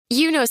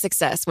You know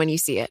success when you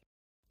see it.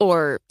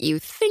 Or you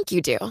think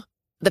you do.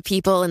 The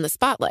people in the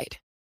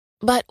spotlight.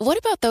 But what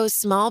about those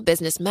small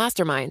business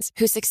masterminds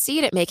who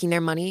succeed at making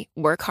their money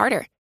work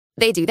harder?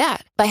 They do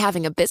that by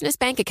having a business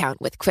bank account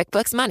with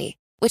QuickBooks Money,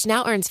 which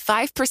now earns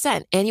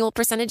 5% annual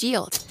percentage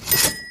yield.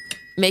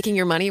 Making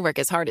your money work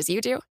as hard as you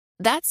do?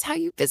 That's how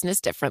you business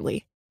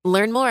differently.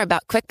 Learn more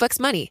about QuickBooks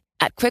Money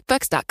at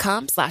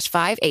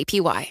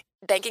quickbooks.com/5APY.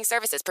 Banking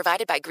services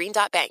provided by Green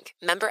Dot Bank.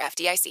 Member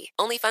FDIC.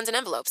 Only funds and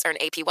envelopes earn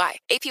APY.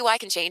 APY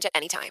can change at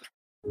any time.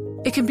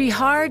 It can be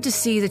hard to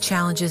see the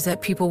challenges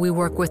that people we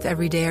work with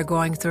every day are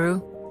going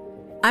through.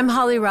 I'm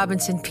Holly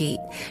Robinson Pete.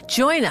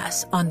 Join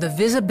us on The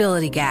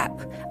Visibility Gap,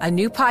 a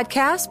new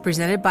podcast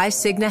presented by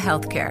Cigna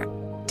Healthcare.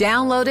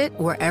 Download it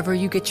wherever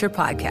you get your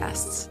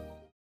podcasts.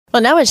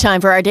 Well, now it's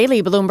time for our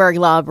daily Bloomberg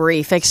Law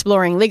Brief,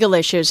 exploring legal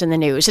issues in the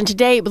news. And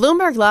today,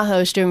 Bloomberg Law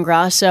hosts June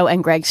Grasso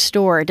and Greg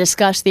Stohr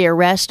discuss the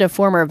arrest of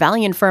former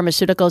Valeant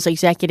Pharmaceuticals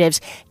executives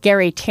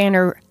Gary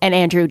Tanner and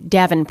Andrew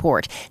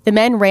Davenport. The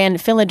men ran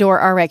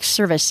Philidor RX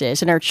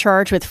services and are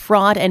charged with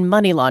fraud and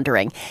money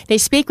laundering. They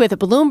speak with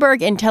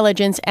Bloomberg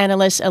intelligence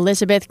analyst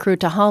Elizabeth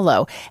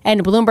Krutahalo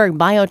and Bloomberg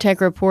biotech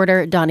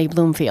reporter Donnie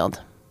Bloomfield.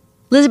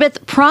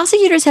 Elizabeth,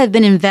 prosecutors have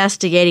been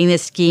investigating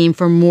this scheme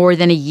for more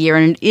than a year,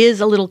 and it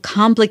is a little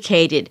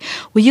complicated.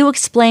 Will you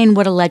explain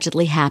what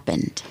allegedly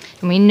happened?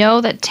 And we know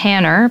that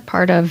Tanner,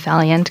 part of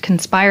Valeant,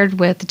 conspired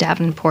with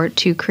Davenport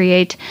to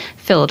create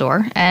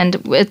Philidor. And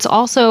it's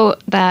also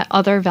that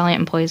other Valeant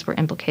employees were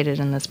implicated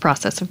in this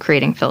process of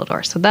creating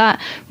Philidor. So that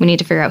we need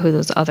to figure out who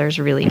those others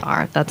really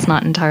are. That's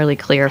not entirely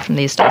clear from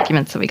these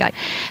documents that we got.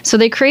 So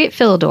they create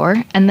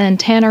Philidor, and then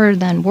Tanner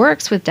then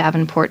works with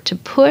Davenport to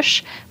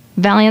push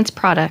Valeant's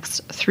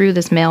products through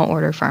this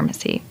mail-order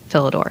pharmacy,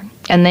 Philidor.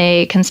 And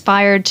they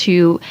conspired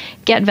to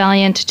get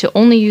Valeant to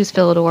only use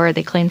Philidor.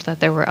 They claimed that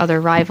there were other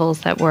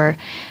rivals that were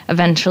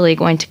eventually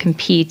going to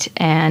compete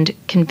and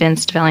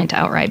convinced Valeant to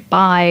outright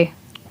buy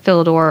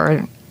Philidor,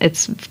 or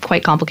it's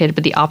quite complicated,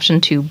 but the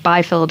option to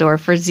buy Philidor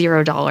for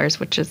 $0,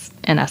 which is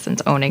in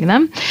essence owning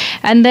them.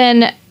 And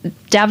then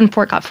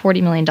Davenport got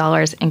 $40 million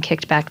and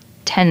kicked back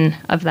 10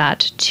 of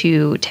that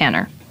to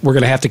Tanner. We're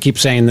going to have to keep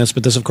saying this,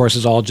 but this, of course,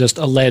 is all just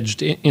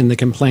alleged in the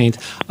complaint.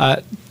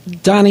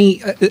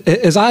 Donnie,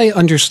 as I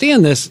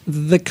understand this,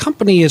 the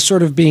company is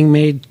sort of being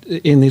made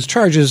in these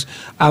charges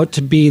out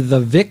to be the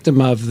victim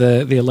of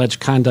the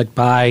alleged conduct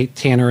by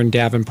Tanner and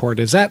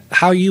Davenport. Is that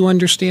how you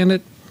understand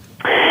it?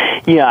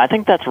 Yeah, I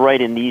think that's right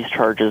in these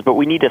charges, but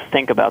we need to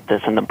think about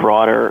this in the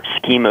broader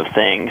scheme of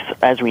things.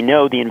 As we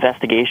know, the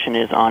investigation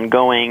is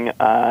ongoing.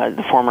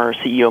 The former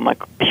CEO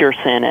Mike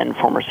Pearson and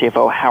former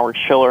CFO Howard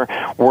Schiller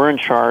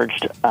weren't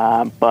charged,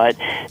 but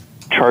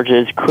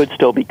charges could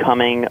still be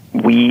coming.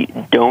 We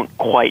don't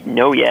quite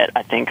know yet.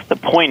 I think the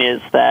point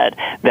is that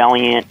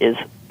Valeant is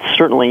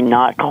certainly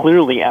not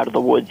clearly out of the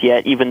woods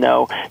yet, even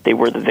though they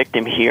were the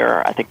victim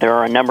here. I think there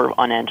are a number of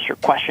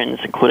unanswered questions,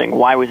 including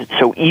why was it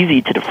so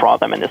easy to defraud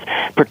them in this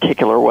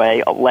particular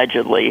way,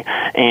 allegedly.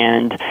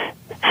 And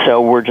so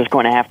we're just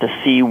going to have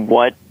to see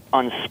what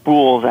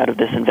unspools out of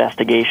this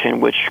investigation,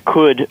 which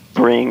could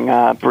bring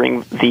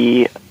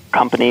the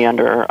company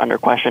under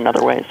question in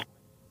other ways.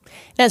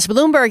 That's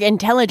Bloomberg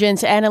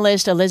intelligence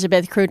analyst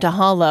Elizabeth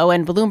Krutahalo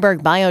and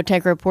Bloomberg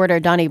biotech reporter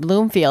Donnie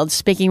Bloomfield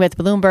speaking with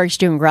Bloomberg's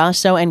June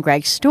Grasso and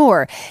Greg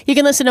Stohr. You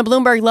can listen to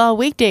Bloomberg Law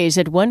weekdays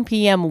at 1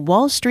 p.m.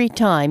 Wall Street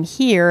time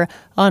here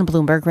on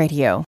Bloomberg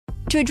Radio.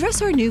 To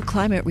address our new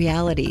climate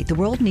reality, the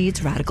world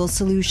needs radical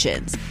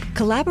solutions.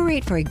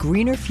 Collaborate for a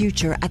greener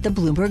future at the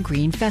Bloomberg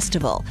Green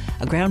Festival,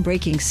 a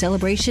groundbreaking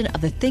celebration of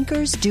the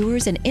thinkers,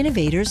 doers, and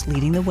innovators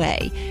leading the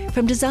way.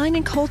 From design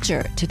and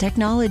culture to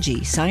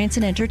technology, science,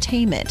 and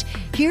entertainment,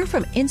 hear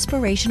from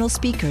inspirational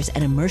speakers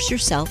and immerse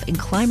yourself in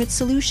climate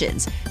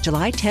solutions.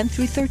 July 10th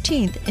through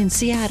 13th in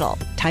Seattle.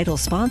 Title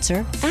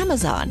sponsor,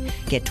 Amazon.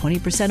 Get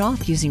 20%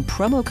 off using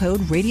promo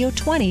code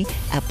RADIO20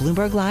 at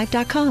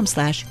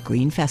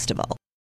BloombergLive.com/Green Festival.